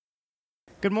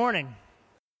Good morning.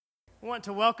 I want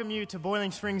to welcome you to Boiling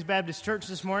Springs Baptist Church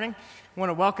this morning. I want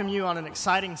to welcome you on an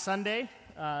exciting Sunday.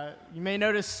 You may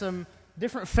notice some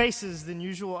different faces than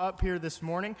usual up here this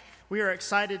morning. We are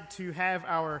excited to have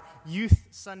our Youth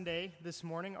Sunday this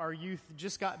morning. Our youth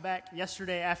just got back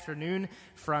yesterday afternoon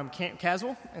from Camp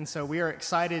Caswell, and so we are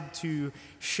excited to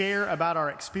share about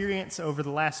our experience over the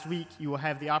last week. You will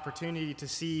have the opportunity to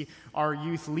see our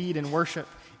youth lead in worship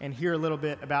and hear a little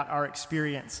bit about our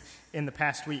experience in the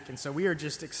past week. And so we are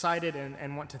just excited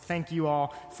and want to thank you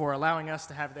all for allowing us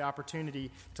to have the opportunity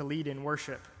to lead in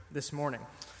worship this morning.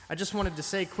 I just wanted to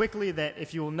say quickly that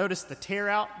if you will notice the tear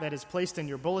out that is placed in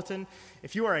your bulletin,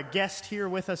 if you are a guest here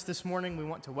with us this morning, we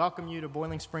want to welcome you to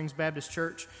Boiling Springs Baptist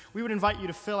Church. We would invite you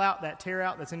to fill out that tear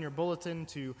out that's in your bulletin,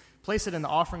 to place it in the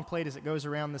offering plate as it goes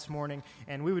around this morning,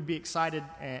 and we would be excited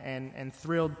and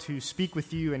thrilled to speak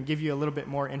with you and give you a little bit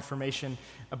more information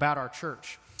about our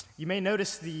church. You may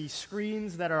notice the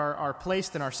screens that are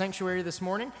placed in our sanctuary this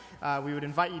morning. We would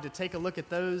invite you to take a look at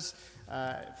those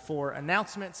for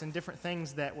announcements and different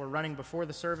things that we're running before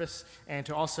the service, and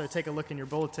to also take a look in your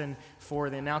bulletin for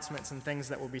the announcements and things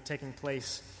that will be taking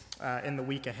place in the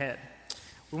week ahead.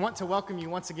 We want to welcome you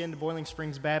once again to Boiling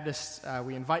Springs Baptist.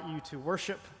 We invite you to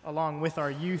worship along with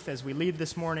our youth as we lead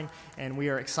this morning, and we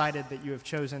are excited that you have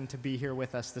chosen to be here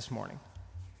with us this morning.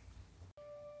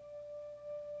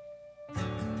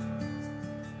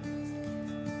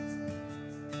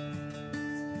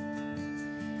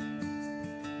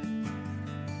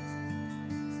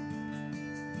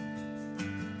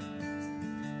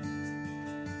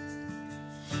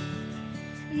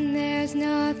 There's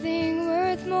nothing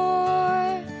worth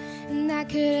more that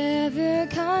could ever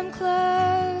come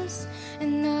close,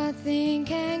 and nothing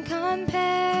can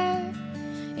compare.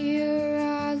 You're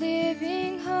our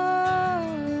living hope,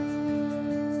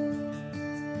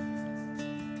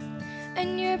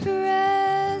 and your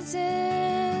presence,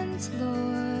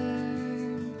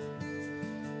 Lord,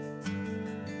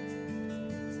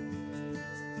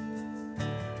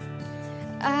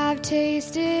 I've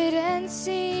tasted and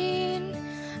seen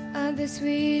of the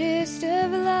sweetest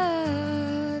of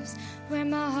loves, where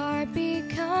my heart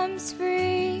becomes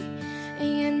free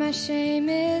and my shame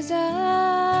is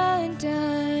undone.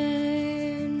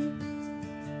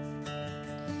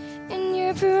 In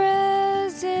your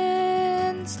presence,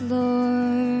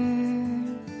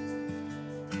 Lord,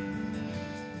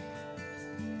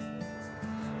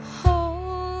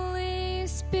 Holy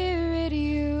Spirit,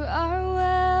 you are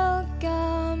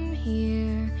welcome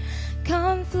here.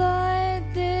 Come flood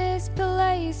this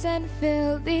place and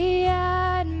fill the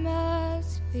atmosphere.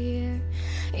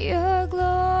 Your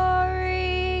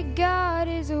glory, God,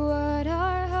 is what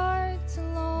our hearts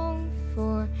long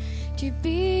for, to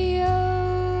be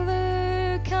overcome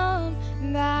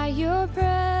by your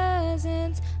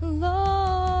presence, Lord.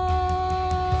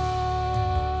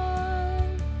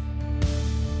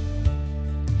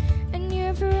 And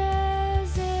your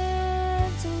presence,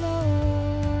 Lord.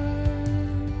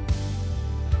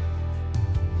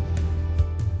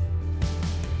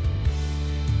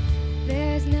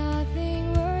 There's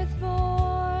nothing worth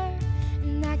more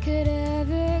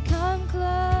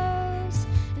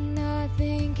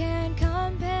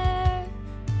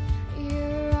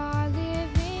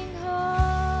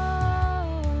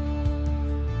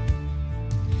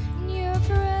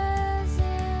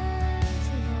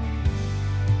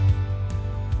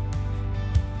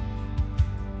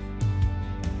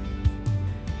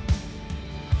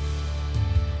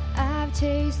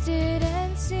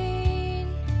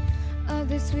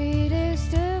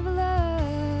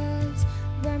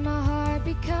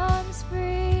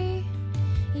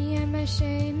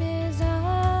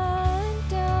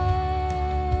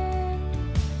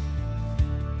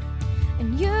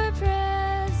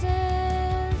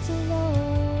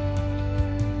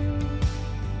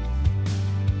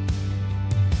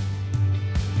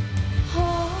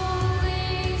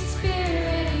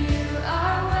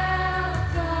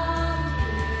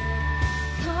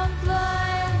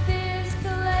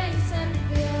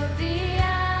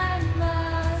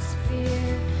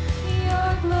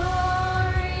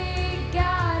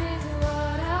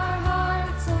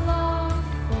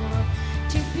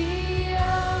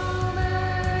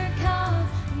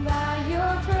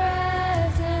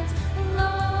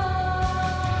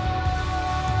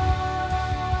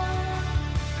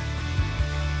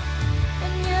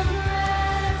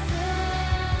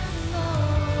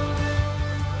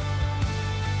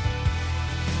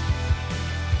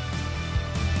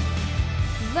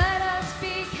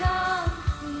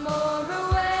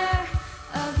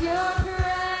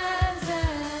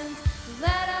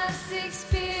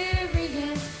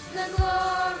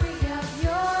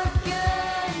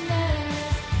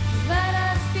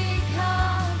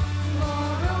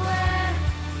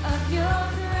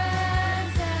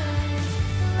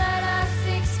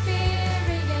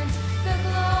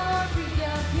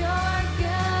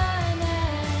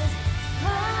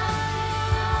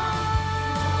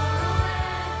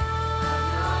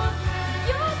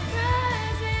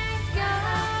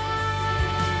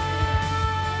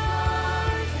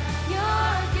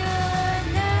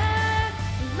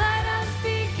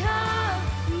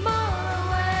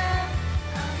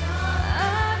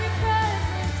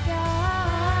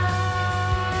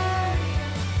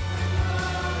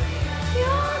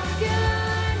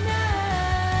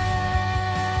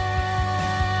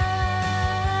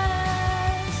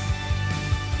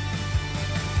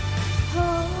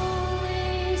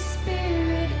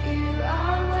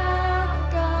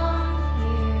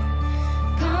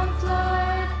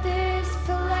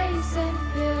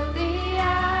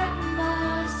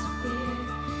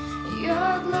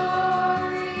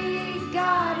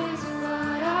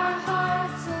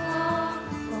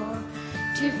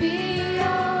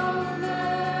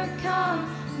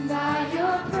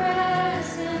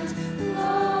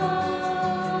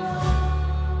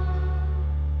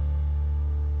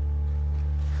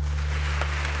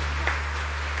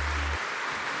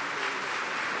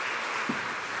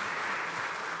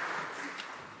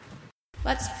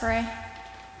Let's pray.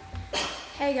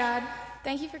 Hey God,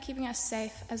 thank you for keeping us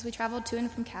safe as we traveled to and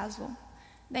from Caswell.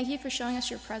 Thank you for showing us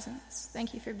your presence.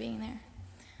 Thank you for being there.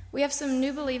 We have some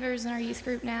new believers in our youth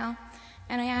group now,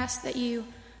 and I ask that you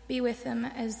be with them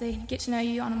as they get to know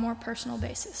you on a more personal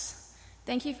basis.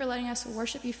 Thank you for letting us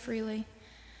worship you freely.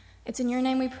 It's in your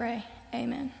name we pray.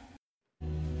 Amen.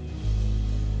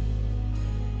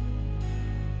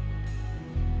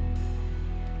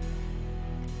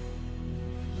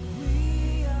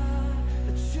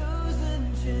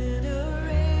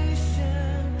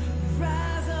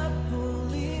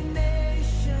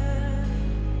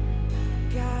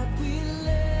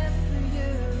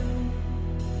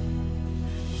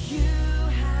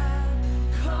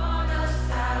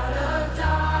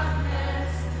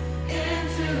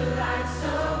 Light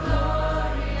so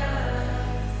glorious.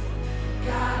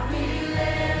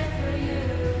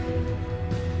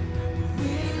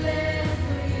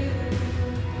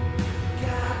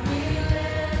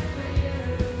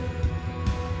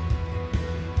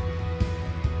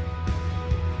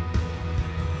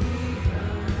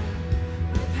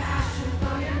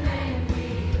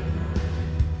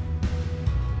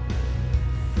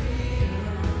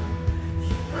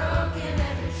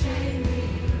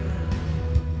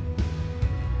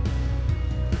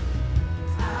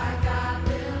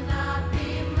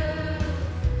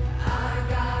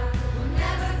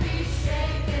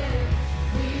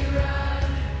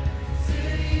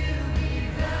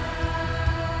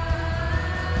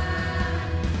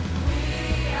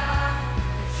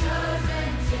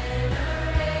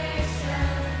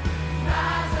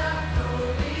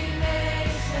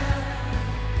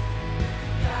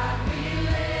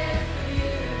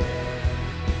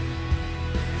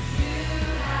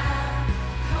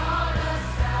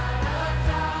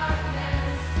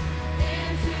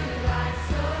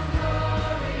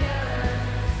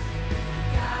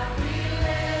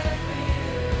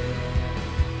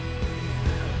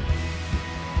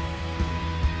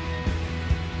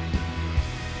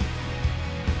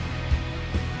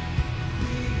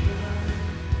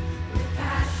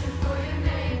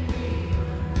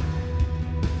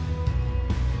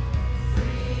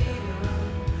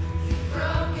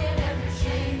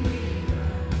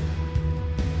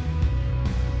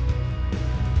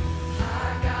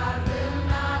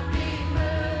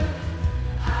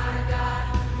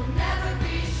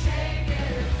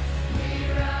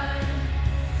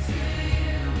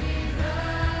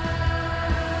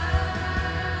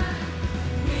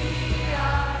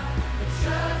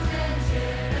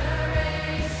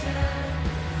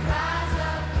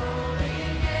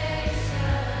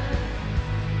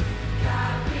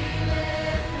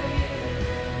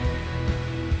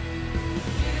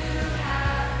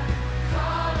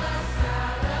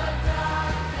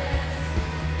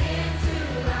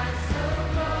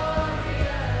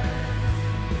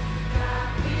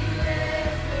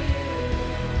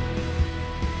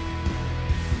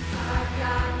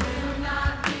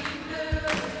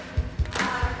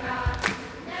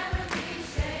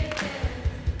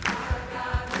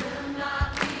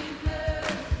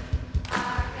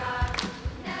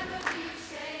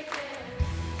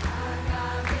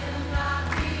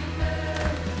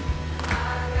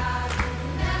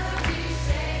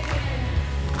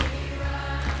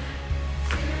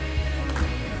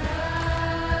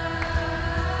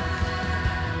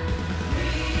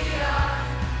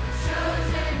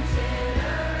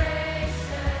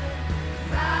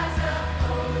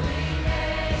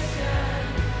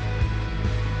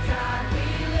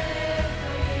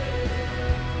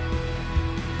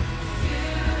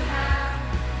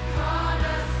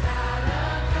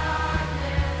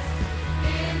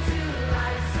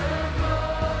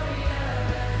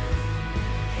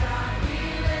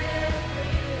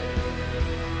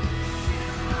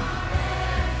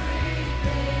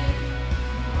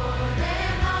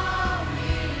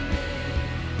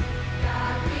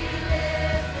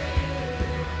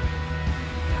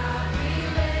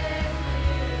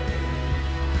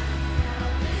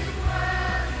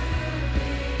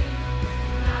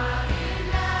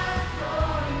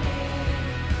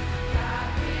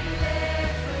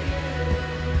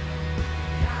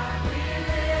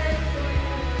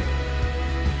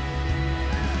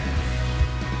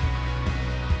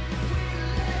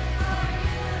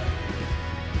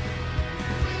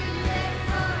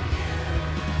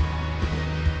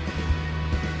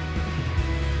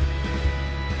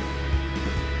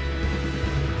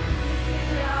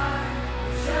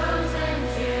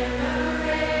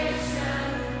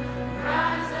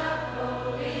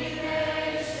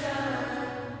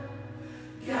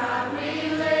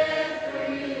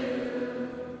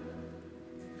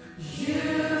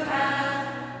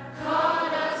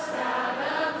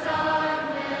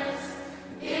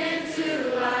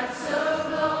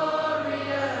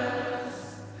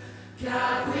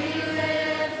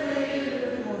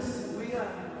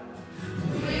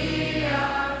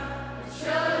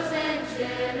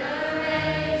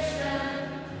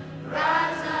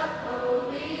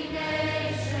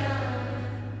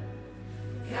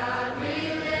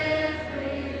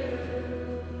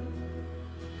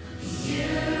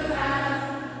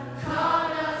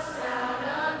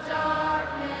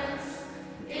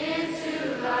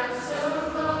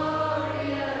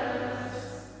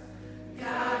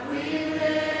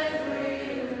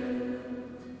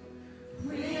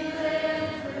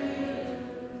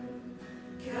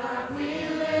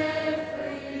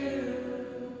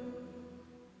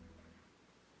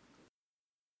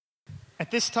 At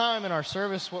this time in our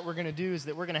service, what we're going to do is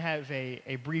that we're going to have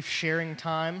a brief sharing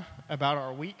time about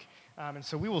our week. And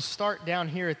so we will start down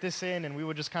here at this end, and we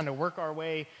will just kind of work our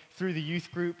way through the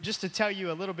youth group just to tell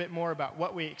you a little bit more about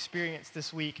what we experienced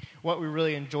this week, what we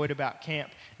really enjoyed about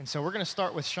camp. And so we're going to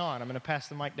start with Sean. I'm going to pass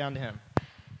the mic down to him.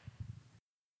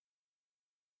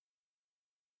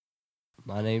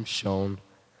 My name's Sean.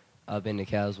 I've been to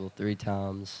Caswell 3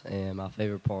 times, and my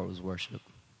favorite part was worship.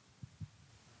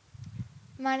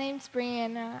 My name's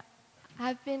Brianna.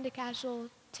 I've been to Caswell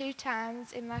 2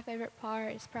 times, and my favorite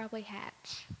part is probably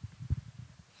Hatch.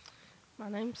 My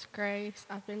name's Grace.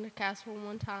 I've been to Caswell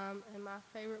 1 time, and my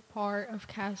favorite part of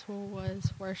Caswell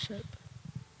was worship.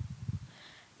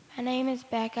 My name is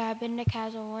Becca. I've been to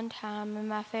Caswell 1 time, and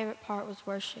my favorite part was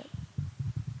worship.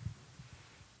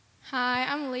 Hi,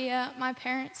 I'm Leah. My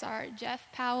parents are Jeff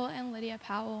Powell and Lydia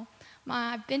Powell.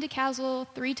 I've been to Caswell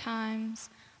 3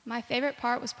 times. My favorite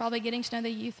part was probably getting to know the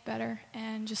youth better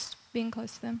and just being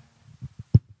close to them.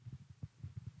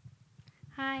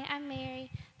 Hi, I'm Mary.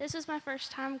 This was my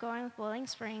first time going with Boiling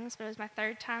Springs, but it was my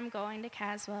 3rd time going to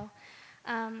Caswell.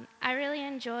 I really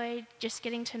enjoyed just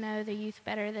getting to know the youth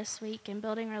better this week and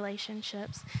building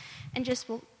relationships and just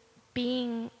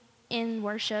being in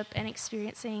worship and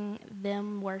experiencing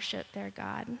them worship their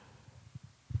God.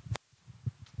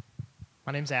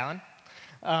 My name's Alan.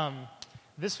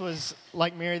 This was,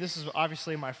 like Mary, this is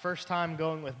obviously my first time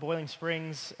going with Boiling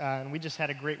Springs, and we just had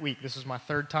a great week. This was my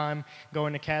 3rd time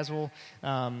going to Caswell.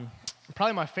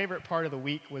 Probably my favorite part of the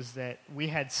week was that we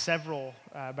had several,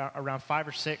 around 5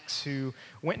 or 6, who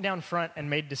went down front and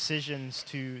made decisions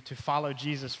to follow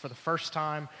Jesus for the first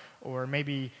time, or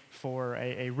maybe for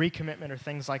a recommitment or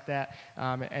things like that.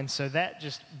 And so that,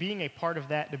 just being a part of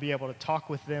that, to be able to talk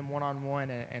with them one-on-one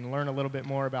and learn a little bit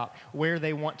more about where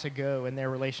they want to go in their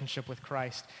relationship with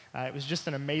Christ. It was just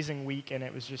an amazing week, and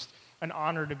it was just an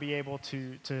honor to be able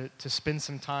to spend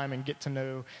some time and get to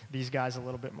know these guys a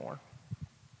little bit more.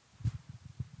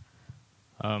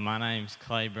 My name's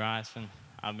Clay Bryson.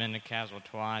 I've been to Caswell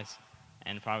twice,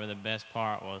 and probably the best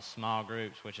part was small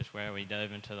groups, which is where we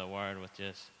dove into the Word with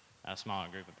just a smaller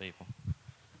group of people.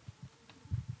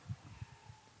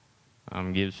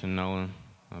 I'm Gibson Nolan.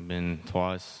 I've been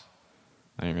twice.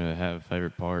 I didn't really have a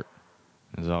favorite part.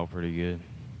 It was all pretty good.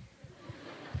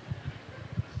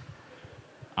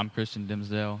 I'm Christian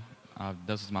Dimsdale.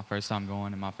 This was my first time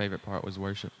going, and my favorite part was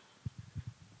worship.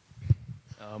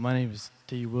 My name is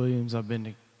T. Williams. I've been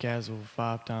to Caswell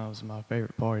 5 times. My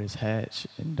favorite part is Hatch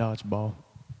and dodgeball.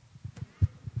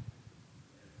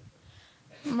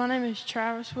 My name is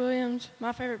Travis Williams.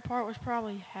 My favorite part was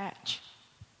probably Hatch.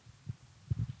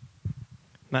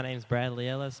 My name's Bradley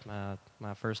Ellis.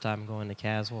 My first time going to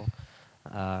Caswell.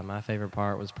 My favorite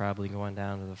part was probably going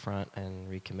down to the front and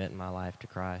recommitting my life to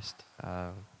Christ.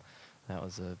 That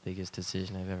was the biggest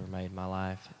decision I've ever made in my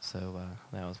life, so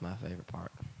that was my favorite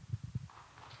part.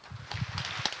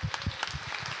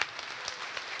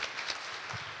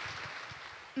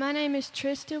 My name is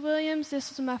Trista Williams. This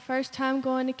was my first time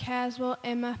going to Caswell,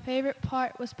 and my favorite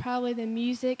part was probably the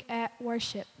music at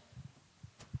worship.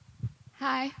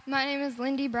 Hi, my name is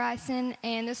Lindy Bryson,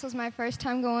 and this was my first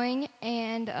time going,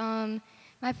 and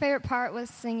my favorite part was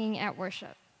singing at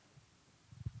worship.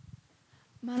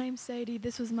 My name's Sadie.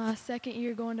 This was my 2nd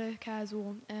year going to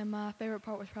Caswell, and my favorite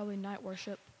part was probably night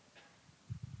worship.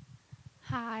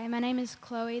 Hi, my name is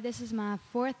Chloe. This is my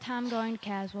 4th time going to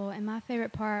Caswell, and my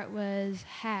favorite part was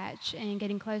Hatch and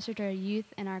getting closer to our youth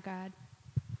and our God.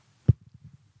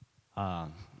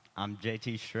 I'm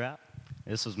JT Strapp.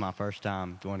 This was my first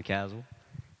time going to Caswell,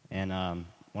 and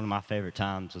one of my favorite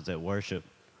times was at worship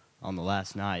on the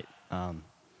last night.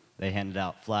 They handed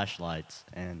out flashlights,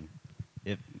 and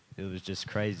it was just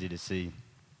crazy to see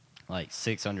like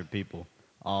 600 people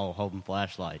all holding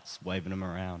flashlights, waving them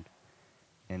around.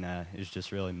 And it was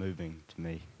just really moving to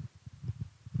me.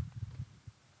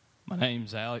 My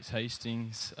name's Alex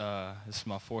Hastings. This is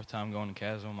my 4th time going to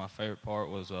Caswell. My favorite part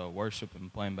was worship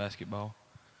and playing basketball.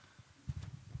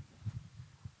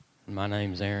 My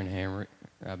name's Aaron Hamrick.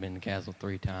 I've been to Caswell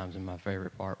 3 times, and my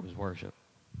favorite part was worship.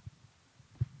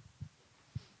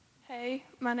 Hey,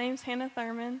 my name's Hannah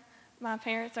Thurman. My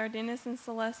parents are Dennis and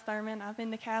Celeste Thurman. I've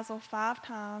been to Caswell 5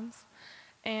 times,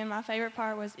 and my favorite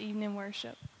part was evening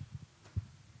worship.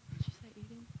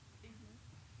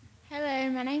 Hello,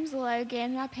 my name's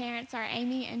Logan. My parents are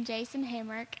Amy and Jason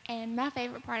Hamrick, and my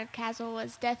favorite part of Caswell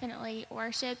was definitely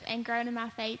worship and growing in my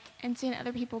faith and seeing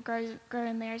other people grow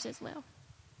in theirs as well.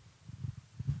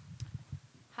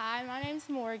 Hi, my name's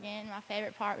Morgan. My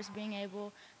favorite part was being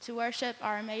able to worship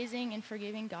our amazing and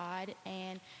forgiving God,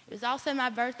 and it was also my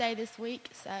birthday this week,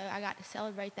 so I got to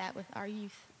celebrate that with our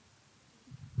youth.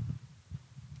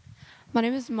 My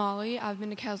name is Molly. I've been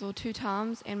to Caswell 2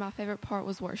 times, and my favorite part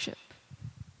was worship.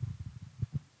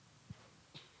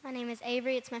 My name is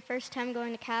Avery. It's my first time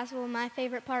going to Caswell. My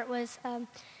favorite part was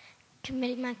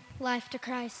committing my life to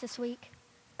Christ this week.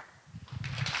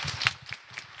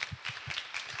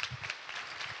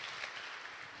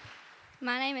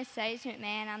 My name is Sage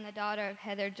McMahon. I'm the daughter of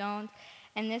Heather Jones,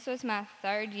 and this was my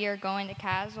 3rd year going to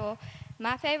Caswell.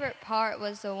 My favorite part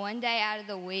was the one day out of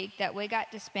the week that we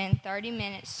got to spend 30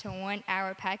 minutes to 1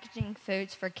 hour packaging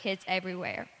foods for kids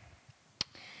everywhere.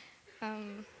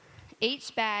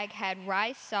 Each bag had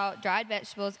rice, salt, dried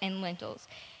vegetables, and lentils.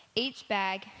 Each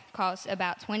bag cost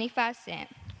about 25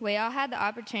 cents. We all had the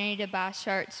opportunity to buy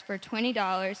shirts for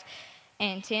 $20,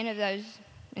 and 10 of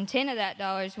that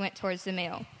dollars went towards the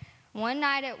meal. One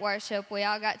night at worship, we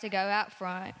all got to go out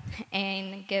front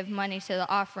and give money to the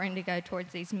offering to go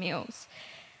towards these meals.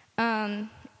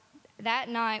 That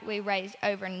night, we raised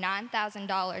over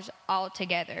 $9,000 all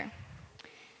together.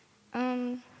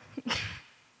 Putting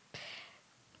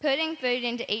food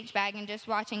into each bag and just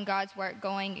watching God's work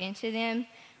going into them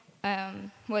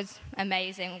was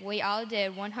amazing. We all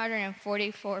did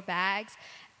 144 bags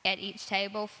at each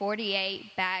table.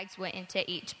 48 bags went into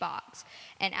each box.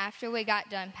 And after we got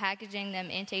done packaging them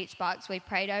into each box, we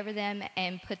prayed over them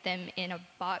and put them in a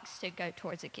box to go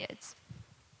towards the kids.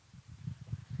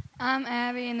 I'm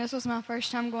Abby, and this was my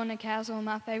first time going to Caswell, and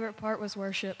my favorite part was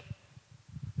worship.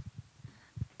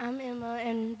 I'm Emma,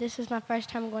 and this is my first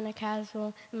time going to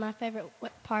Caswell, and my favorite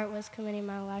part was committing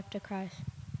my life to Christ.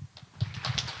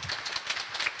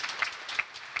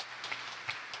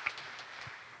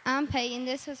 I'm Peyton.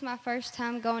 This was my first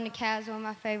time going to Caswell, and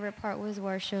my favorite part was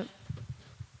worship.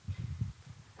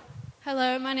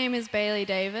 Hello, my name is Bailey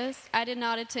Davis. I did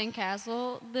not attend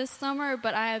Caswell this summer,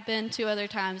 but I have been 2 other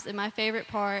times, and my favorite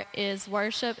part is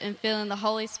worship and feeling the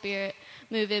Holy Spirit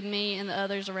move in me and the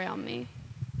others around me.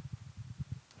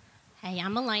 Hey,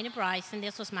 I'm Elena Bryson.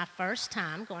 This was my first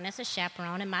time going as a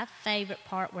chaperone, and my favorite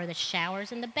part were the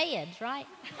showers and the beds, right?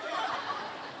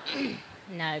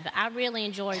 No, but I really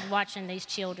enjoyed watching these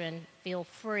children feel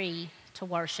free to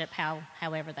worship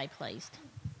however they pleased.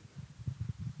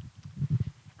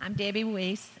 I'm Debbie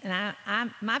Weiss, and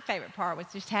my favorite part was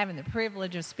just having the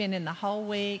privilege of spending the whole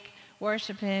week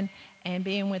worshiping and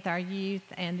being with our youth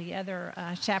and the other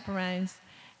chaperones,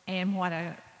 and what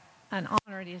an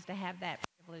honor it is to have that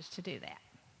privilege to do that.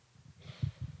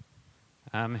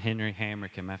 I'm Henry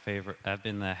Hamrick, and I've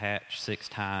been to Hatch 6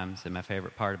 times, and my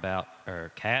favorite part about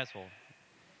Caswell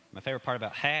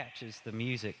Hatch is the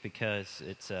music, because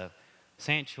it's a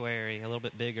sanctuary a little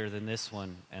bit bigger than this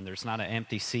one, and there's not an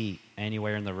empty seat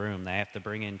anywhere in the room. They have to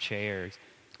bring in chairs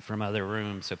from other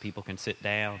rooms so people can sit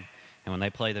down, and when they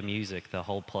play the music, the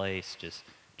whole place just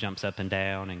jumps up and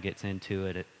down and gets into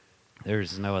it.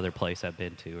 There's no other place I've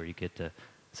been to where you get to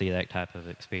see that type of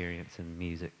experience in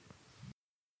music.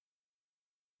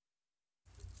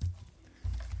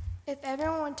 If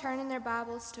everyone would turn in their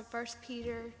Bibles to 1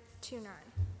 Peter 2:9.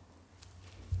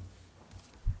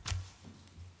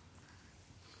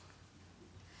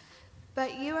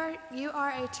 But you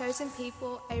are a chosen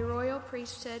people, a royal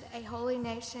priesthood, a holy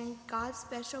nation, God's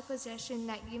special possession,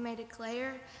 that you may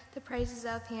declare the praises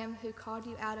of him who called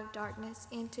you out of darkness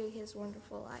into his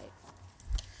wonderful light.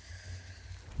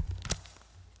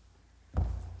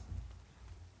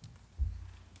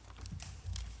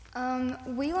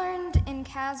 We learned in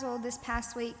Caswell this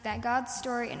past week that God's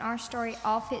story and our story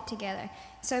all fit together.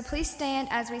 So please stand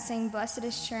as we sing Blessed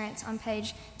Assurance on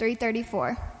page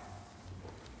 334.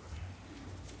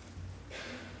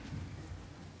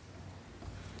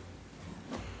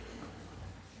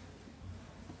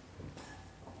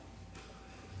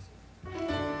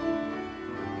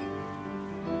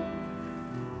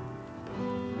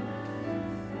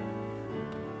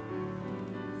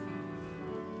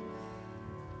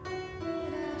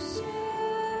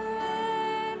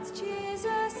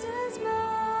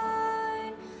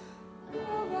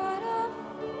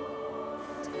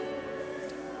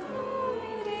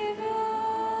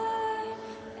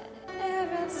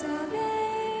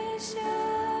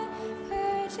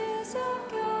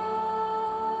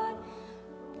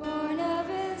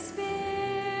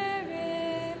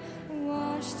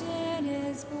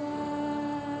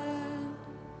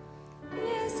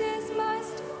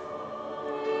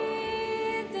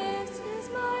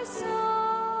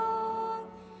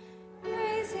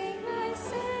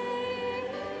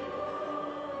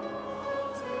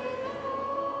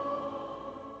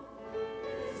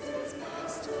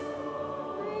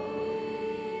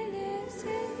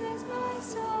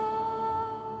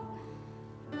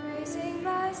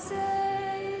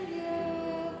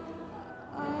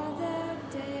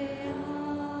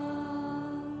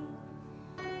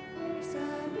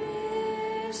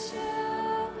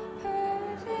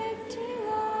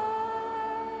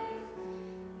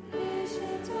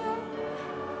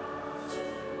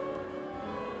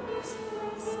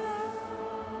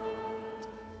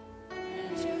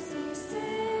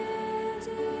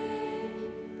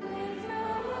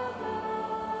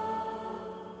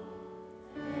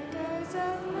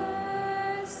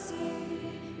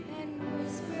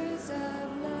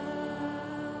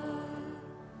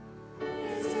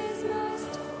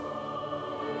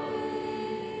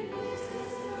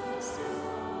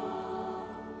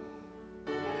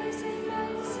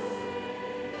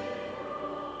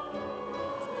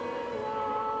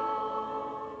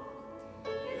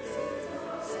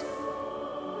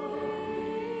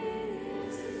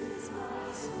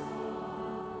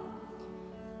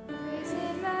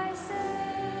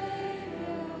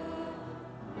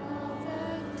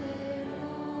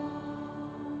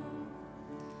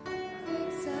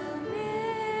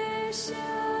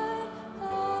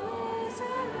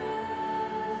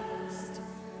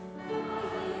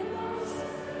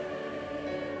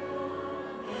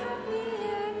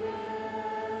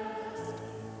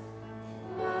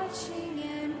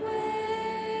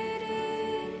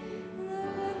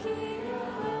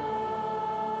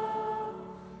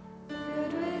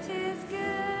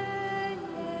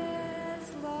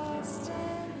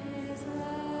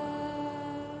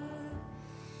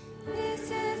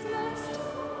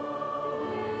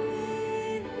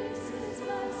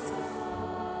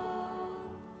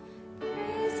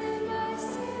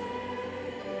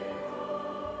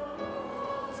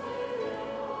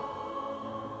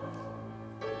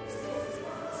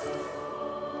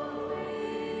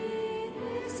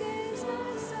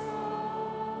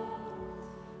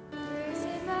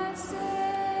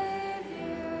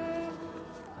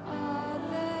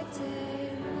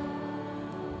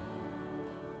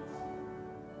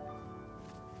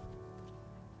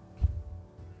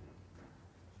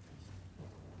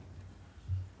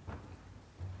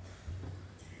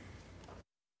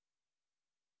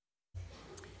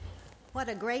 What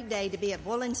a great day to be at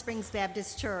Boiling Springs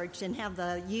Baptist Church and have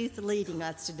the youth leading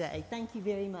us today. Thank you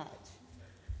very much.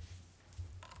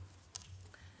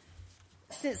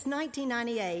 Since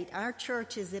 1998, our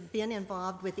church has been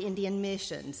involved with Indian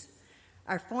missions.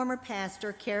 Our former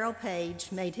pastor, Carol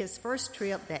Page, made his first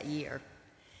trip that year.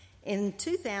 In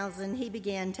 2000, he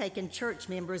began taking church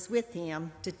members with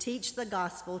him to teach the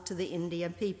gospel to the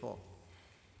Indian people.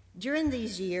 During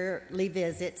these yearly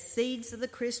visits, seeds of the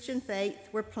Christian faith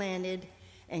were planted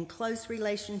and close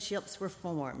relationships were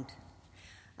formed.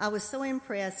 I was so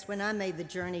impressed when I made the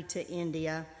journey to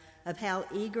India of how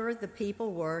eager the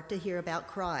people were to hear about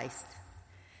Christ.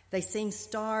 They seemed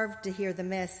starved to hear the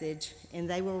message, and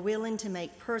they were willing to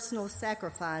make personal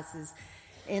sacrifices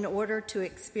in order to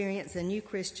experience a new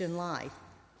Christian life.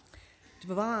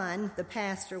 Devon, the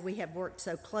pastor we have worked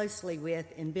so closely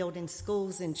with in building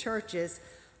schools and churches,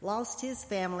 lost his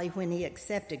family when he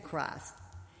accepted Christ.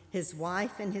 His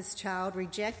wife and his child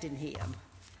rejected him.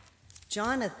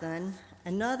 Jonathan,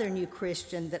 another new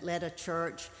Christian that led a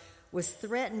church, was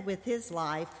threatened with his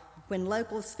life when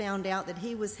locals found out that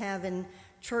he was having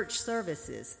church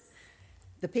services.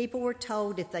 The people were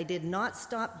told if they did not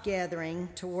stop gathering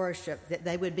to worship that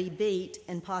they would be beat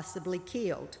and possibly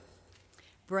killed.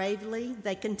 Bravely,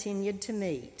 they continued to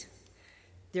meet.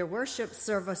 Their worship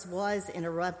service was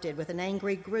interrupted with an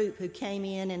angry group who came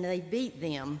in and they beat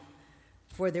them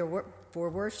for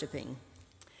worshiping.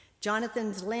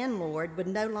 Jonathan's landlord would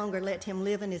no longer let him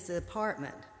live in his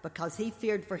apartment because he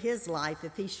feared for his life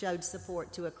if he showed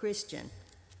support to a Christian.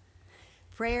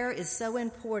 Prayer is so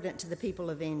important to the people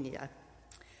of India.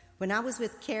 When I was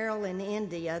with Carol in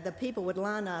India, the people would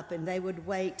line up and they would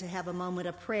wait to have a moment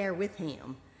of prayer with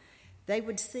him. They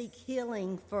would seek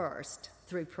healing first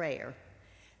through prayer.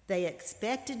 They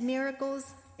expected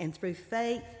miracles, and through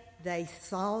faith, they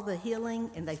saw the healing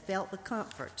and they felt the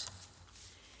comfort.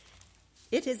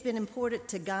 It has been important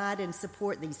to guide and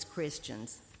support these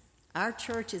Christians. Our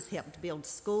church has helped build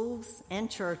schools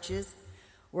and churches,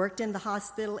 worked in the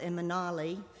hospital in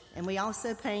Manali, and we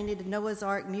also painted a Noah's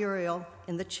Ark mural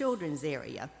in the children's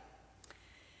area.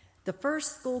 The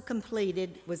first school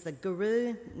completed was the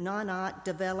Guru Nanak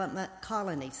Development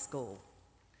Colony School.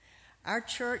 Our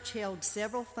church held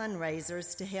several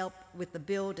fundraisers to help with the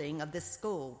building of this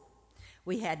school.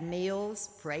 We had meals,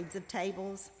 parades of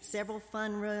tables, several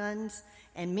fun runs,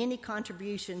 and many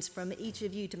contributions from each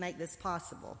of you to make this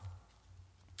possible.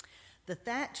 The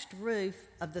thatched roof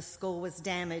of the school was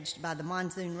damaged by the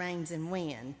monsoon rains and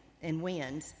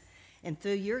winds, and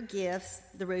through your gifts,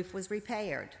 the roof was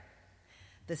repaired.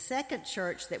 The second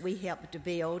church that we helped to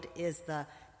build is the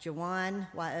Jawan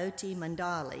Wayoti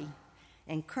Mandali,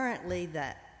 and currently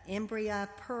the Embrya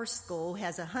Pur School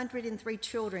has 103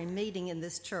 children meeting in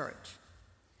this church.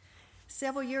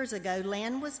 Several years ago,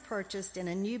 land was purchased in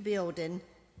a new building,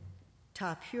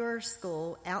 Tapur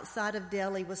School, outside of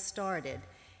Delhi was started,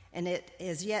 and it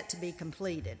is yet to be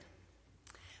completed.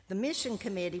 The mission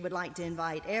committee would like to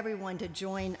invite everyone to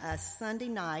join us Sunday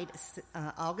night,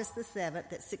 August the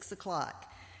 7th at 6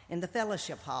 o'clock in the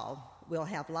fellowship hall. We'll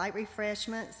have light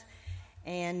refreshments,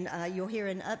 and you'll hear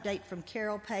an update from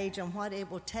Carol Page on what it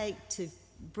will take to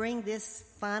bring this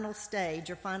final stage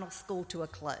or final school to a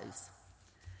close.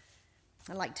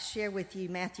 I'd like to share with you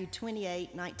Matthew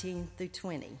 28:19 through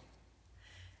 20.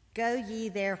 Go ye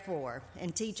therefore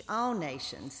and teach all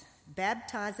nations,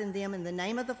 baptizing them in the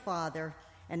name of the Father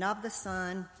and of the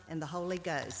Son and the Holy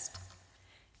Ghost,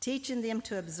 teaching them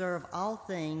to observe all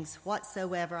things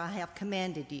whatsoever I have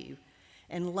commanded you.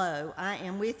 And lo, I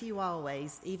am with you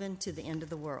always, even to the end of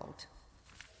the world.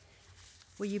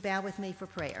 Will you bow with me for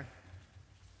prayer?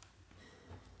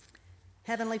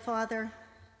 Heavenly Father,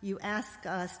 you ask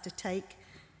us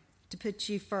to put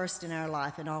you first in our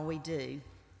life in all we do.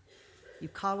 You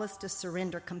call us to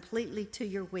surrender completely to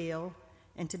your will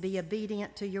and to be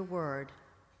obedient to your word.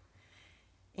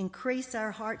 Increase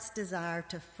our heart's desire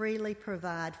to freely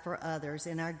provide for others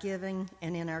in our giving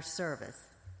and in our service.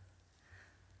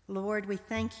 Lord, we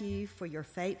thank you for your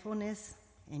faithfulness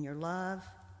and your love.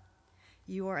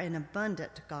 You are an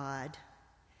abundant God,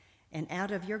 and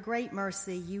out of your great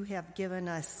mercy, you have given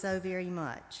us so very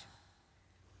much.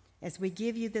 As we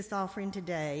give you this offering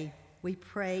today, we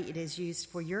pray it is used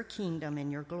for your kingdom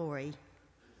and your glory.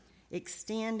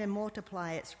 Extend and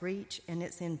multiply its reach and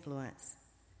its influence.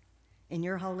 In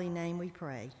your holy name we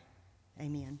pray.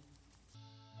 Amen.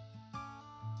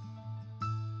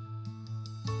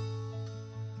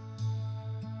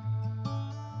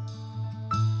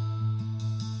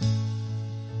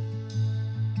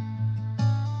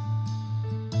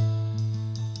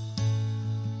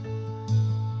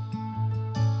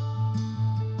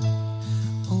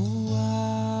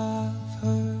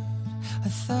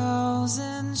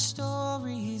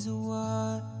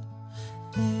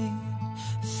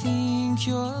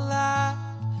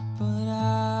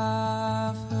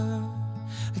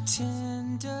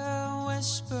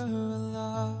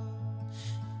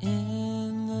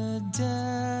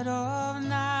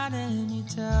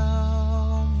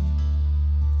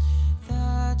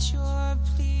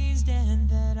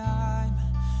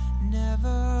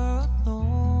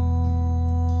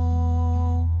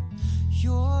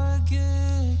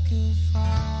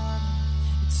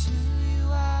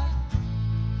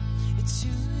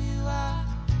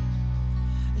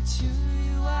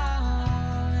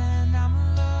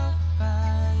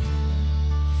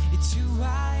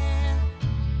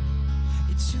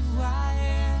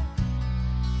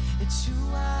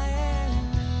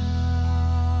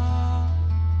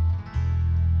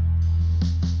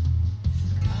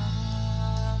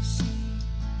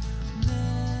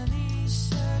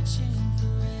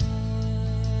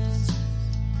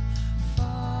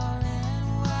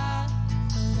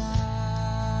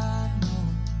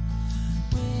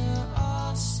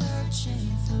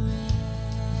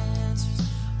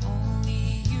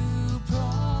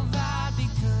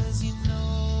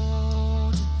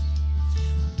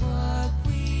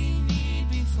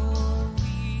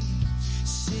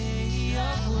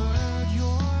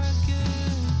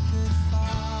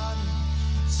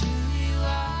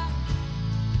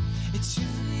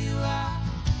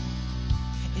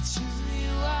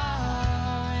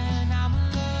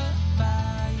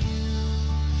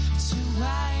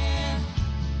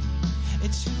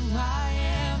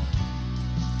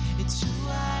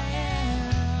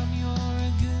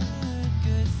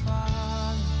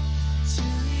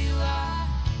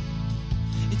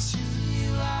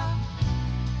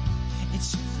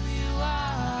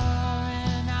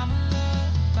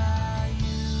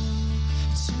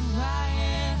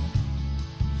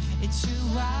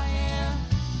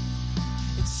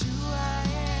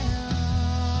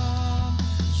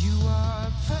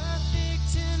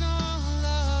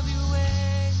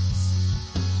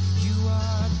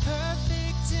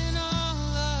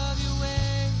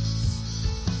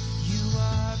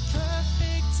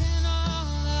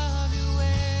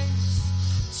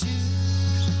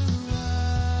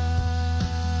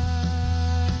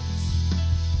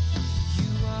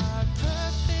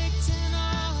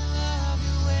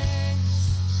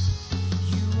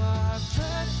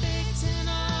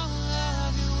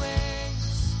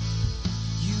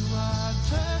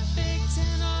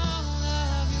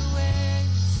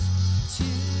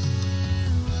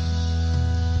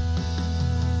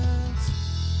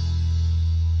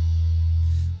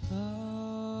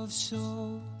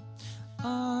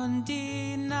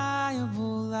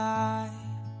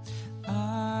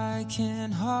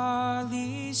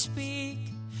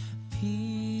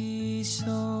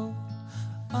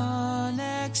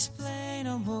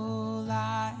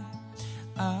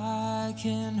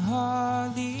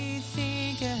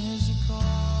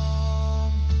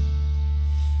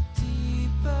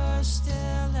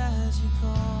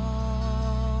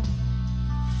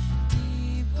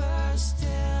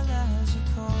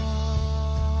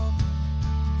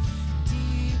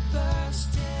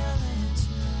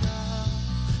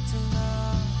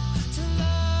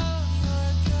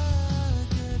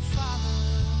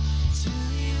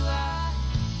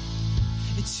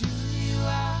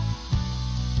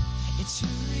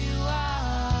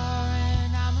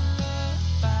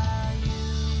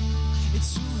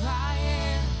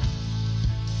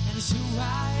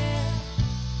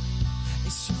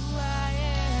 It's who I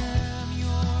am. You're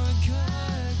a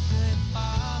good, good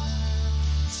Father.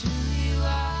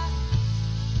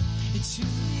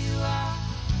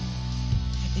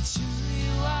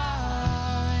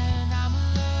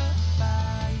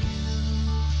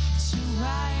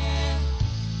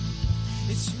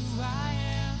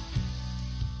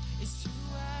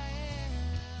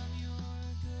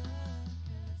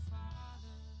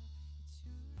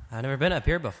 I've never been up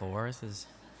here before.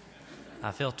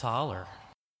 I feel taller.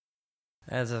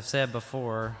 As I've said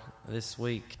before, this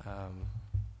week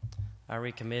I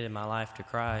recommitted my life to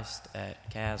Christ at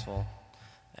Caswell,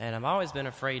 and I've always been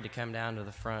afraid to come down to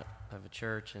the front of a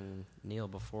church and kneel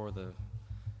before the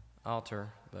altar,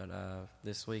 but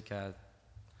this week I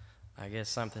guess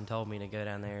something told me to go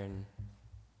down there and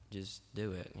just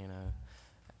do it, you know.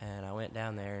 And I went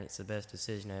down there, and it's the best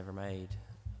decision I ever made.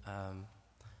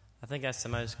 I think that's the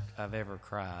most I've ever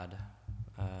cried.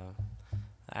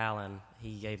 Alan,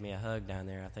 he gave me a hug down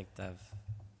there. I think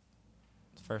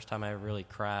it's the first time I ever really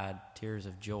cried tears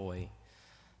of joy.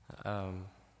 And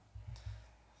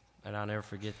I'll never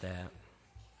forget that.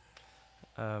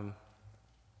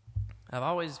 I've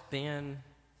always been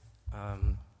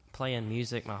playing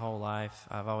music my whole life.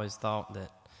 I've always thought that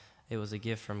it was a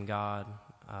gift from God,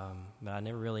 but I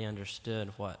never really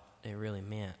understood what it really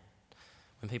meant.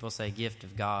 When people say gift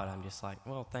of God, I'm just like,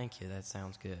 well, thank you, that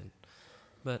sounds good.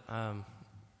 But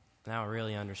now I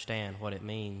really understand what it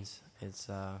means.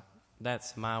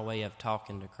 That's my way of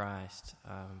talking to Christ.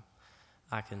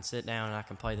 I can sit down and I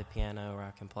can play the piano, or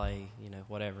I can play,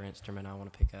 whatever instrument I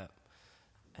want to pick up.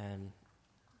 And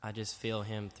I just feel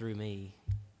him through me.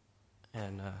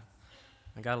 And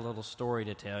I got a little story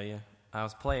to tell you. I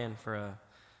was playing for I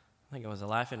think it was a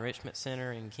Life Enrichment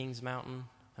Center in Kings Mountain,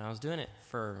 and I was doing it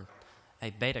for a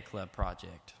Beta Club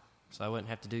project. So I wouldn't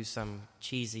have to do some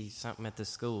cheesy something at the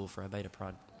school for a Beta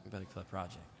Club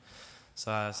project.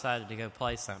 So I decided to go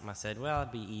play something. I said, well,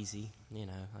 it'd be easy,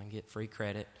 I can get free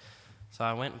credit. So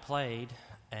I went and played,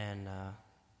 and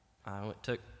I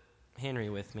took Henry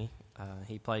with me.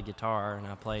 He played guitar, and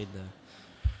I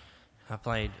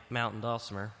played Mountain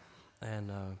Dulcimer.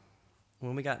 And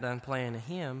when we got done playing a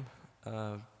hymn,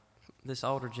 this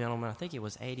older gentleman, I think he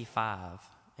was 85,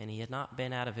 and he had not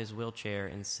been out of his wheelchair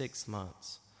in 6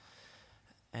 months.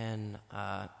 And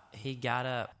he got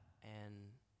up and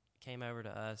came over to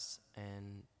us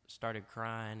and started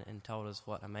crying and told us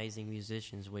what amazing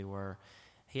musicians we were.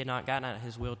 He had not gotten out of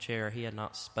his wheelchair. He had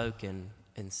not spoken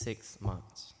in 6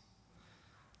 months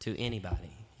to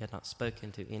anybody. He had not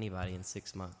spoken to anybody in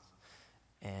 6 months.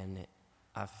 And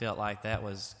I felt like that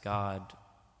was God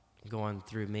going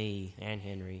through me and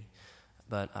Henry.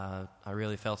 But I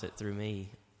really felt it through me,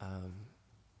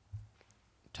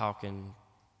 talking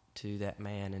to that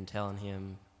man and telling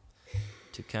him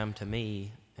to come to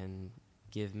me and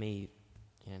give me,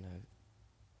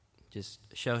 just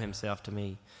show himself to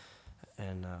me.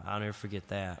 And I'll never forget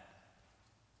that.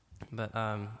 But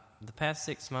the past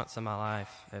 6 months of my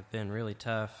life have been really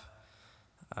tough.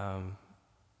 I'm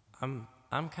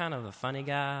kind of a funny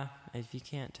guy, if you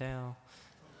can't tell,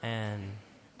 and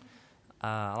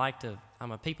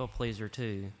I'm a people pleaser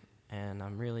too, and I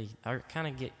kind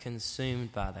of get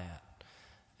consumed by that.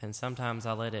 And sometimes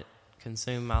I let it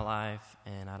consume my life,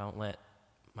 and I don't let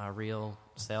my real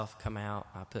self come out.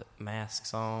 I put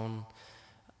masks on,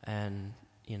 and,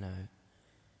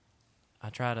 I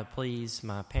try to please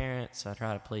my parents. I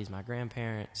try to please my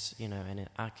grandparents, and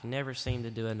I can never seem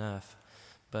to do enough.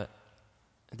 But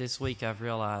this week I've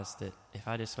realized that if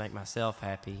I just make myself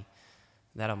happy,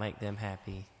 that'll make them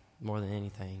happy more than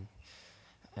anything.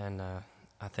 And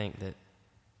I think that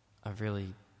I've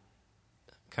really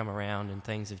come around and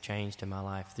things have changed in my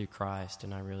life through Christ,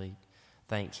 and I really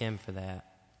thank him for that.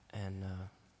 And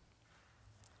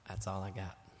that's all I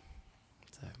got.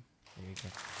 So there you go.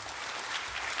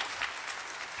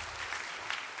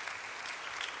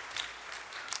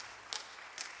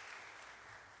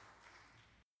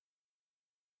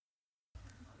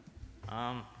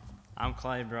 I'm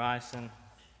Clay Bryson.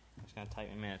 It's going to take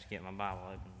me a minute to get my Bible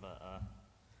open, but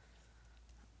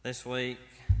this week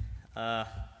I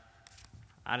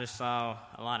just saw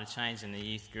a lot of change in the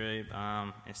youth group.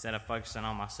 Instead of focusing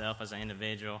on myself as an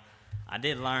individual, I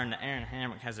did learn that Aaron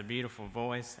Hamrick has a beautiful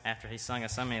voice after he sung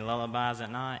us so many lullabies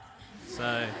at night.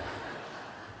 So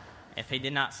if he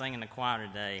did not sing in the choir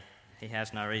today, he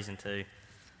has no reason to.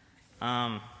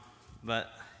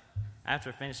 But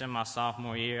after finishing my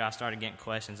sophomore year, I started getting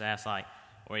questions asked like,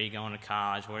 where are you going to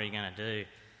college? What are you going to do?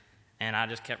 And I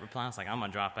just kept replying, it's like, I'm going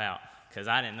to drop out, because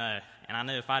I didn't know. And I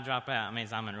knew if I drop out, it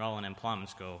means I'm enrolling in plumbing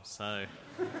school. So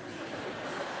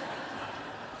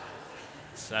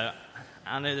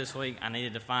I knew this week I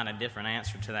needed to find a different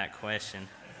answer to that question.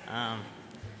 And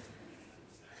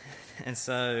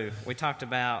so we talked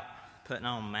about putting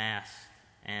on masks,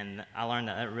 and I learned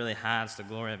that it really hides the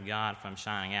glory of God from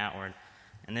shining outward.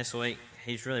 And this week,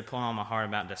 he's really pulling on my heart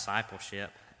about discipleship.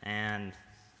 And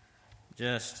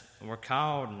we're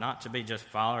called not to be just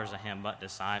followers of him, but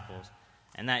disciples.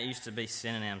 And that used to be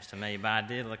synonyms to me, but I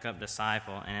did look up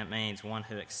disciple, and it means one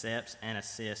who accepts and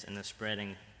assists in the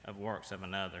spreading of works of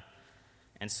another.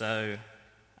 And so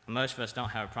most of us don't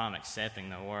have a problem accepting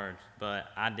the word, but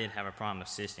I did have a problem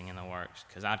assisting in the works,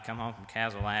 because I'd come home from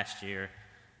Caswell last year,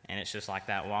 and it's just like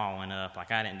that wall went up,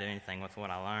 like I didn't do anything with what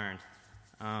I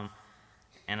learned.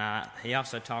 He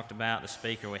also talked about the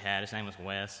speaker we had. His name was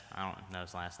Wes. I don't know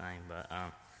his last name, but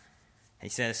he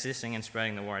said assisting and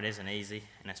spreading the word isn't easy,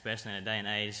 and especially in a day and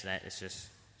age that it's just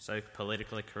so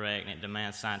politically correct and it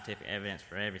demands scientific evidence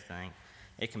for everything.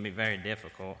 It can be very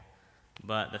difficult.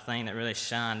 But the thing that really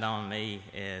shined on me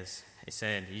is he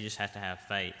said you just have to have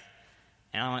faith.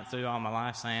 And I went through all my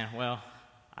life saying, well,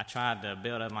 I tried to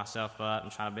build myself up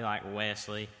and try to be like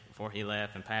Wesley before he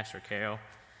left and Pastor Carroll.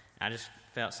 I just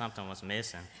felt something was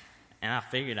missing. And I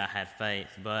figured I had faith,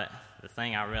 but the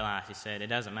thing I realized, he said, it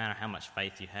doesn't matter how much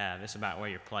faith you have. It's about where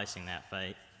you're placing that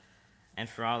faith. And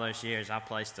for all those years, I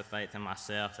placed the faith in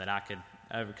myself that I could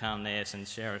overcome this and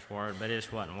share his word, but it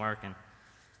just wasn't working.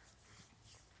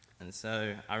 And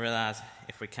so I realized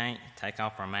if we can't take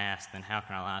off our mask, then how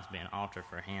can our lives be an altar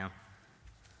for him?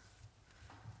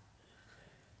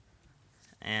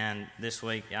 And this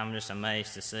week, I'm just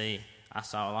amazed to see, I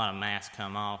saw a lot of masks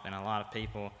come off and a lot of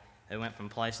people who went from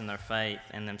placing their faith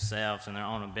in themselves and their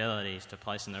own abilities to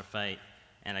placing their faith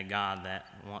in a God that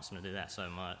wants them to do that so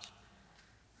much.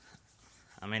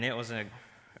 I mean, it was a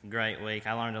great week.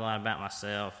 I learned a lot about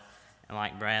myself, and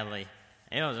like Bradley,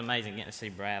 it was amazing getting to see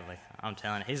Bradley. I'm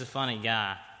telling you, he's a funny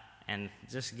guy, and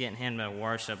just getting him to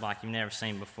worship like you've never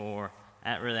seen before,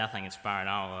 that really, I think, inspired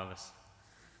all of us.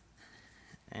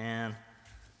 And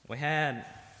we had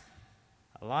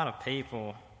a lot of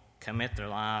people commit their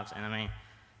lives, and I mean,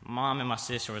 Mom and my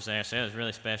sister was there, so it was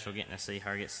really special getting to see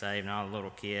her get saved and all the little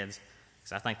kids,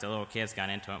 because I think the little kids got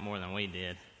into it more than we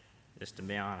did, just to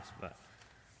be honest.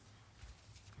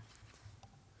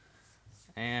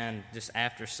 And just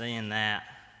after seeing that,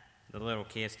 the little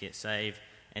kids get saved,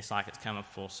 it's like it's coming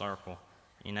full circle.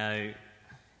 You know,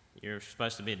 you're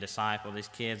supposed to be a disciple. These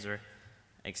kids are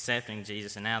accepting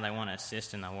Jesus, and now they want to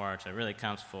assist in the word, so it really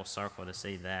comes full circle to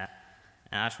see that.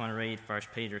 And I just want to read 1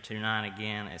 Peter 2:9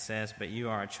 again. It says, "But you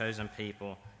are a chosen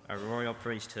people, a royal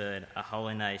priesthood, a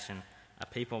holy nation, a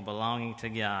people belonging to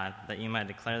God, that you may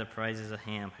declare the praises of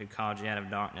him who called you out of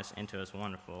darkness into his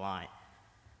wonderful light."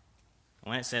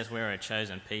 When it says we're a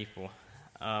chosen people,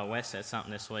 Wes said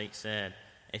something this week, said,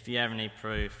 if you ever need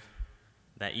proof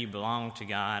that you belong to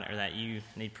God or that you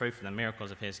need proof of the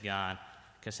miracles of his God,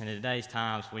 because in today's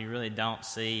times we really don't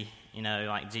see, you know,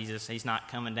 like Jesus, he's not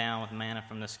coming down with manna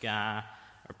from the sky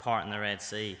or parting the Red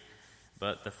Sea.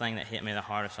 But the thing that hit me the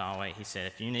hardest all week, he said,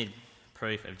 if you need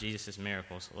proof of Jesus'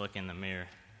 miracles, look in the mirror,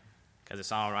 because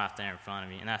it's all right there in front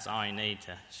of you, and that's all you need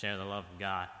to share the love of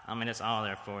God. I mean, it's all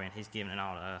there for you, and he's giving it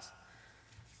all to us.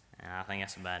 And I think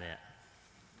that's about it.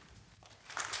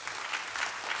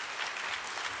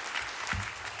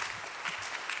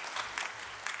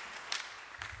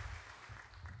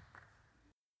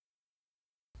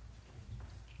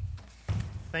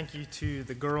 Thank you to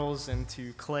the girls and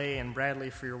to Clay and Bradley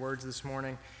for your words this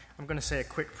morning. I'm going to say a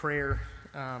quick prayer,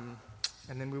 and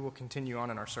then we will continue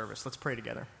on in our service. Let's pray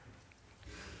together.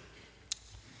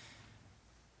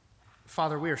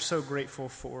 Father, we are so grateful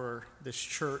for this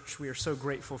church. We are so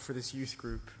grateful for this youth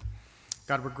group.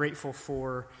 God, we're grateful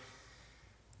for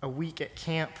a week at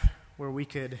camp where we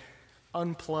could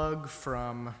unplug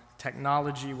from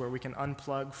technology, where we can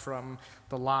unplug from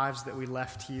the lives that we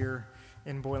left here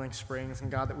in Boiling Springs,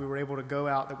 and God, that we were able to go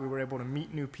out, that we were able to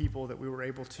meet new people, that we were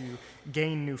able to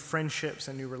gain new friendships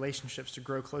and new relationships to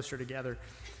grow closer together.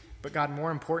 But God,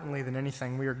 more importantly than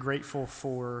anything, we are grateful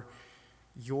for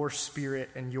your spirit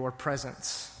and your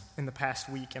presence in the past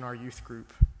week in our youth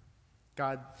group.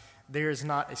 God, there is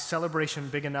not a celebration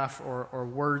big enough or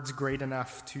words great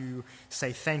enough to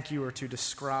say thank you or to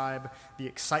describe the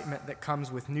excitement that comes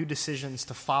with new decisions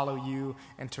to follow you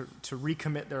and to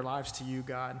recommit their lives to you,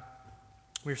 God.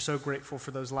 We are so grateful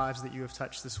for those lives that you have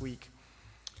touched this week.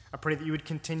 I pray that you would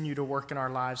continue to work in our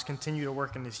lives, continue to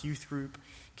work in this youth group,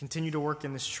 continue to work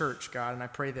in this church, God, and I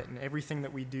pray that in everything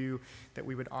that we do, that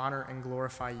we would honor and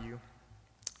glorify you.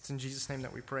 It's in Jesus' name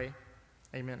that we pray.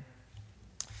 Amen.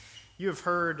 You have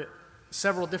heard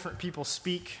several different people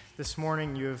speak this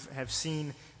morning. You have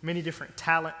seen many different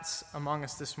talents among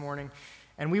us this morning.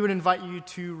 And we would invite you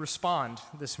to respond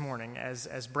this morning.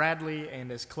 As Bradley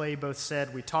and as Clay both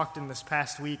said, we talked in this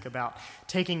past week about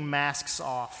taking masks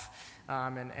off.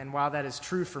 And while that is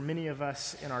true for many of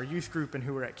us in our youth group and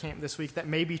who are at camp this week, that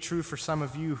may be true for some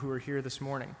of you who are here this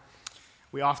morning.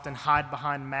 We often hide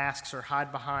behind masks or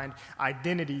hide behind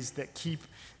identities that keep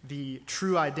the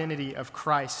true identity of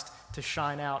Christ to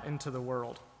shine out into the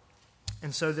world.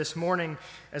 And so this morning,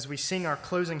 as we sing our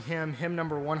closing hymn, hymn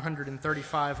number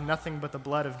 135, Nothing But the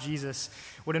Blood of Jesus,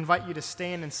 would invite you to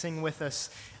stand and sing with us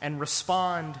and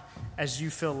respond as you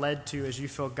feel led to, as you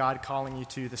feel God calling you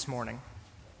to this morning.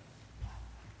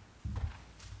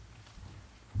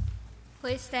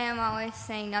 Please stand while we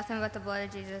sing Nothing But the Blood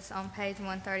of Jesus on page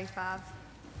 135.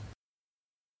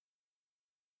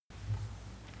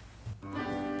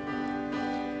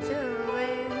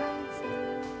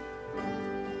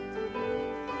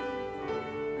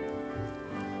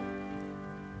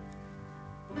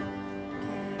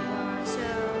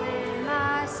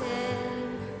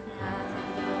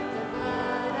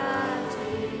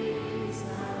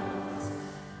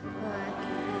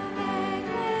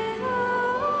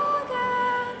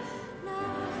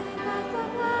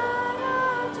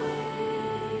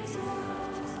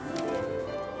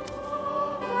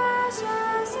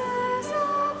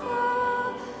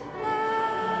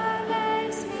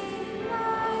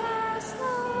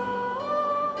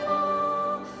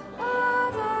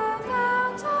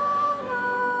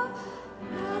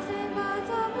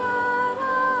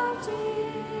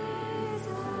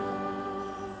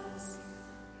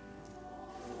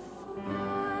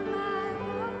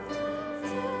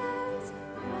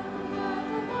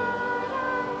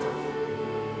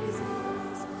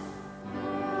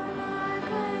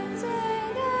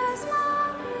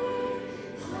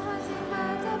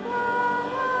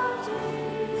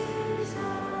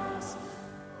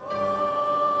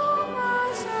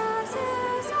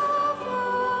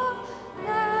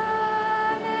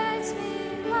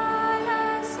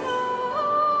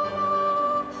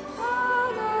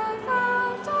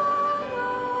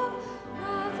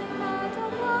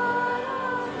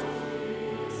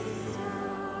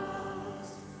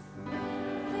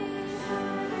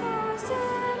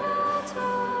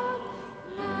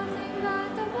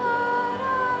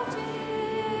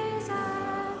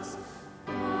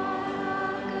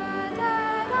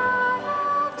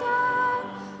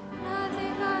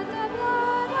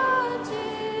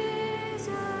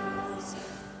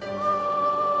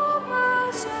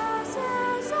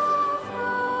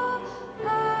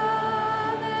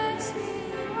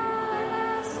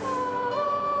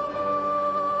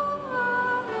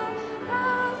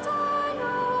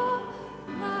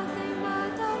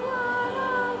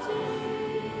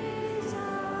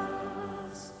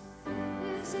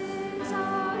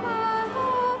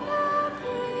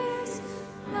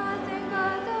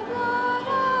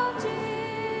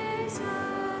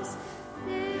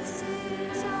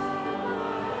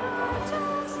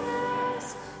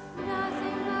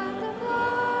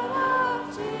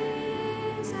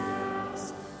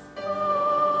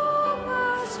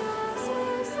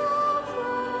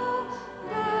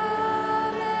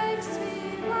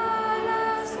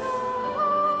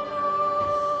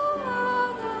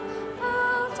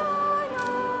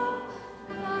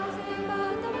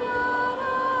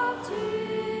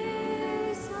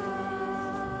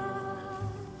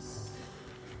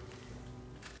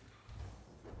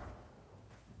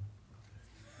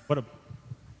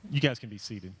 You guys can be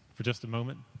seated for just a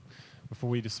moment before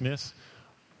we dismiss.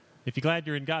 If you're glad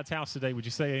you're in God's house today, would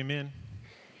you say amen?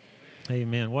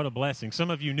 Amen. What a blessing. Some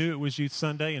of you knew it was Youth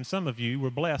Sunday, and some of you were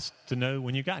blessed to know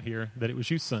when you got here that it was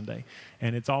Youth Sunday.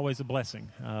 And it's always a blessing.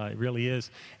 It really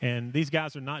is. And these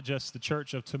guys are not just the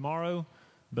church of tomorrow,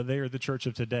 but they are the church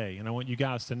of today. And I want you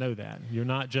guys to know that.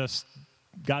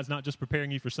 God's not just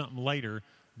preparing you for something later,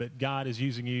 but God is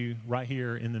using you right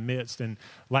here in the midst. And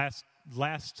last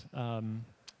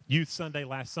Youth Sunday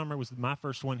last summer was my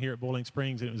first one here at Boiling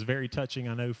Springs, and it was very touching,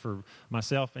 I know, for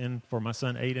myself and for my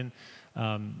son Aiden.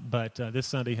 But this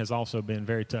Sunday has also been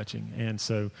very touching. And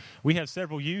so we have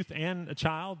several youth and a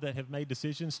child that have made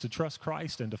decisions to trust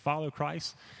Christ and to follow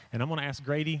Christ. And I'm going to ask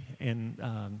Grady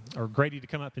to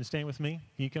come up and stand with me.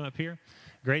 Can you come up here?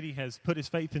 Grady has put his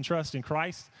faith and trust in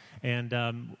Christ and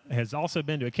has also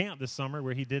been to a camp this summer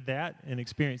where he did that and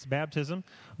experienced baptism,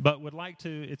 but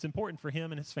it's important for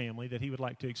him and his family that he would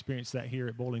like to experience that here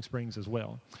at Boiling Springs as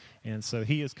well. And so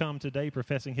he has come today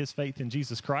professing his faith in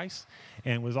Jesus Christ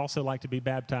and would also like to be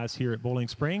baptized here at Boiling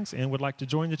Springs and would like to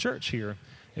join the church here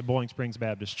at Boiling Springs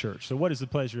Baptist Church. So what is the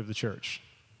pleasure of the church?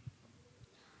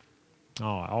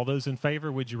 All those in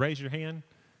favor, would you raise your hand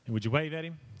and would you wave at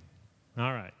him?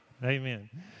 All right. Amen.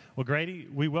 Well, Grady,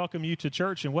 we welcome you to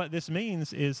church, and what this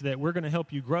means is that we're going to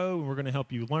help you grow, and we're going to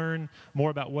help you learn more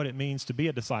about what it means to be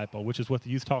a disciple, which is what the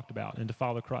youth talked about, and to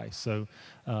follow Christ. So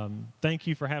thank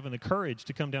you for having the courage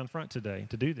to come down front today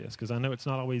to do this, because I know it's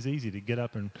not always easy to get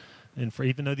up and And for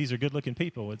even though these are good-looking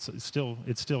people, it's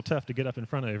still tough to get up in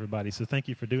front of everybody. So thank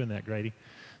you for doing that, Grady.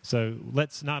 So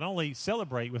let's not only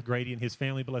celebrate with Grady and his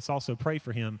family, but let's also pray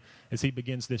for him as he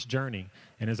begins this journey.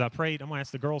 And as I prayed, I'm going to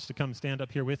ask the girls to come stand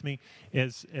up here with me.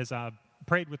 As I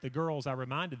prayed with the girls, I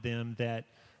reminded them that,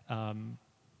 I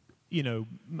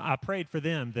prayed for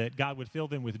them that God would fill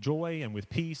them with joy and with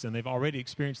peace, and they've already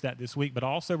experienced that this week. But I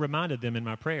also reminded them in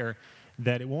my prayer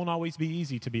that it won't always be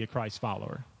easy to be a Christ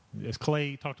follower. As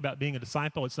Clay talked about being a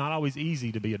disciple, it's not always easy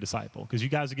to be a disciple because you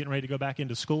guys are getting ready to go back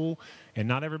into school, and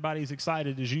not everybody's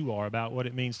excited as you are about what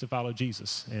it means to follow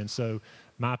Jesus. And so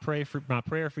my prayer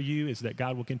for you is that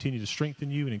God will continue to strengthen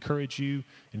you and encourage you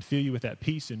and fill you with that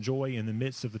peace and joy in the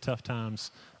midst of the tough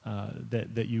times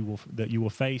that you will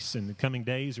face in the coming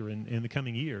days or in the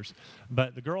coming years.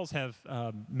 But the girls have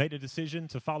made a decision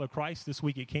to follow Christ this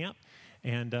week at camp,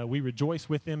 and we rejoice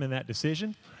with them in that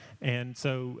decision. And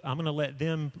so I'm going to let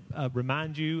them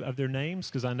remind you of their names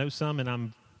because I know some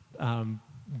and I'm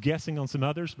guessing on some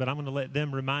others, but I'm going to let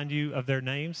them remind you of their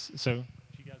names. So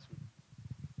if you guys would.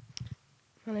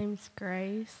 My name's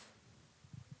Grace.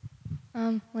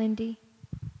 Lindy.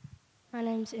 My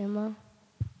name's Emma.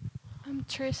 I'm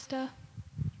Trista.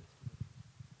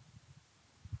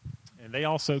 And they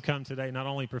also come today not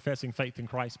only professing faith in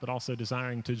Christ, but also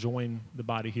desiring to join the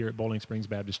body here at Bowling Springs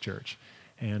Baptist Church.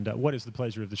 And what is the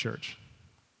pleasure of the church?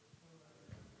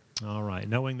 All right.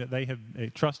 Knowing that they have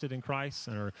trusted in Christ,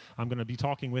 I'm going to be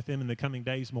talking with them in the coming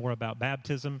days more about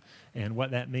baptism and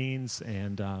what that means,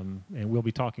 and we'll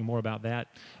be talking more about that.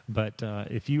 But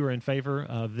if you are in favor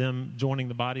of them joining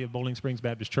the body of Bowling Springs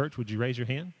Baptist Church, would you raise your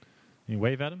hand and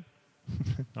wave at them?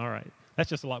 All right. That's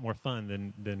just a lot more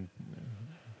fun than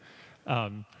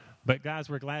but guys,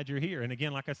 we're glad you're here. And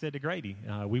again, like I said to Grady,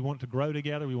 we want to grow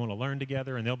together. We want to learn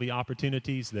together. And there'll be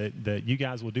opportunities that you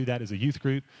guys will do that as a youth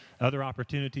group, other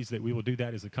opportunities that we will do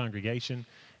that as a congregation.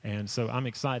 And so I'm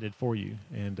excited for you.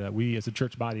 And we as a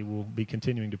church body will be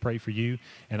continuing to pray for you.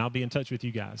 And I'll be in touch with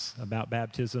you guys about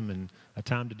baptism and a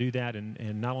time to do that,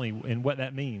 and not only and what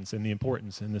that means and the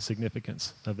importance and the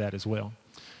significance of that as well.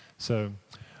 So,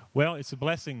 well, it's a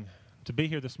blessing to be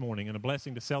here this morning and a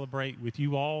blessing to celebrate with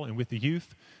you all and with the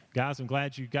youth. Guys, I'm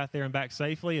glad you got there and back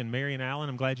safely. And Mary and Alan,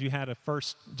 I'm glad you had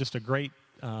just a great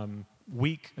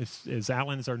week as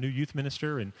Alan is our new youth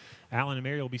minister. And Alan and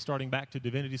Mary will be starting back to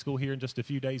Divinity School here in just a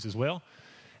few days as well.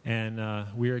 And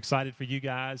we're excited for you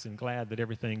guys and glad that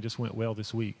everything just went well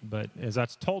this week. But as I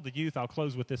told the youth, I'll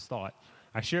close with this thought.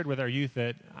 I shared with our youth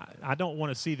that I don't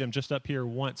want to see them just up here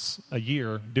once a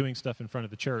year doing stuff in front of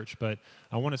the church, but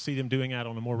I want to see them doing that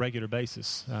on a more regular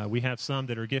basis. We have some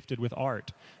that are gifted with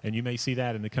art, and you may see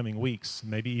that in the coming weeks,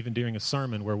 maybe even during a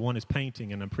sermon where one is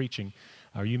painting and I'm preaching.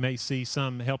 Or you may see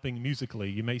some helping musically.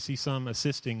 You may see some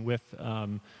assisting with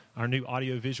our new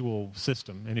audiovisual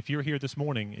system. And if you're here this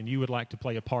morning and you would like to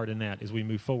play a part in that as we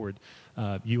move forward,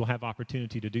 you will have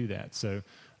opportunity to do that. So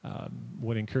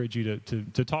would encourage you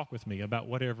to talk with me about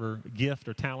whatever gift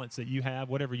or talents that you have,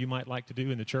 whatever you might like to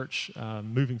do in the church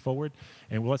moving forward.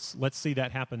 And let's see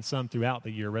that happen some throughout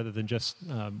the year rather than just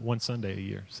one Sunday a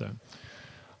year. So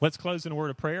let's close in a word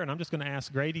of prayer, and I'm just going to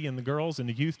ask Grady and the girls and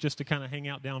the youth just to kind of hang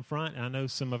out down front. And I know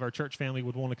some of our church family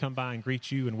would want to come by and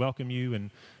greet you and welcome you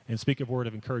and speak a word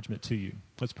of encouragement to you.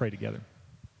 Let's pray together.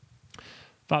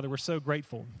 Father, we're so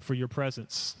grateful for your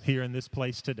presence here in this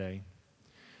place today.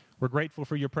 We're grateful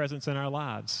for your presence in our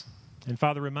lives. And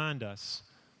Father, remind us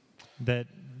that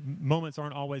moments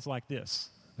aren't always like this.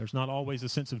 There's not always a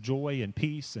sense of joy and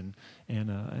peace and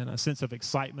a sense of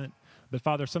excitement. But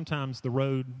Father, sometimes the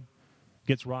road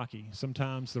gets rocky.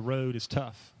 Sometimes the road is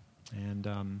tough.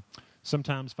 And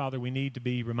sometimes, Father, we need to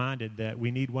be reminded that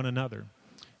we need one another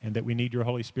and that we need your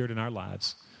Holy Spirit in our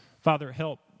lives. Father,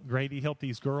 help Grady, help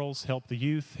these girls, help the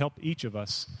youth, help each of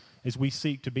us as we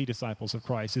seek to be disciples of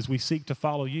Christ, as we seek to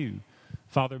follow you.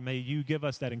 Father, may you give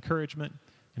us that encouragement.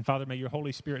 And Father, may your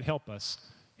Holy Spirit help us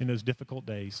in those difficult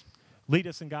days. Lead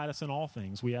us and guide us in all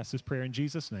things. We ask this prayer in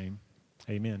Jesus' name.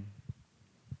 Amen.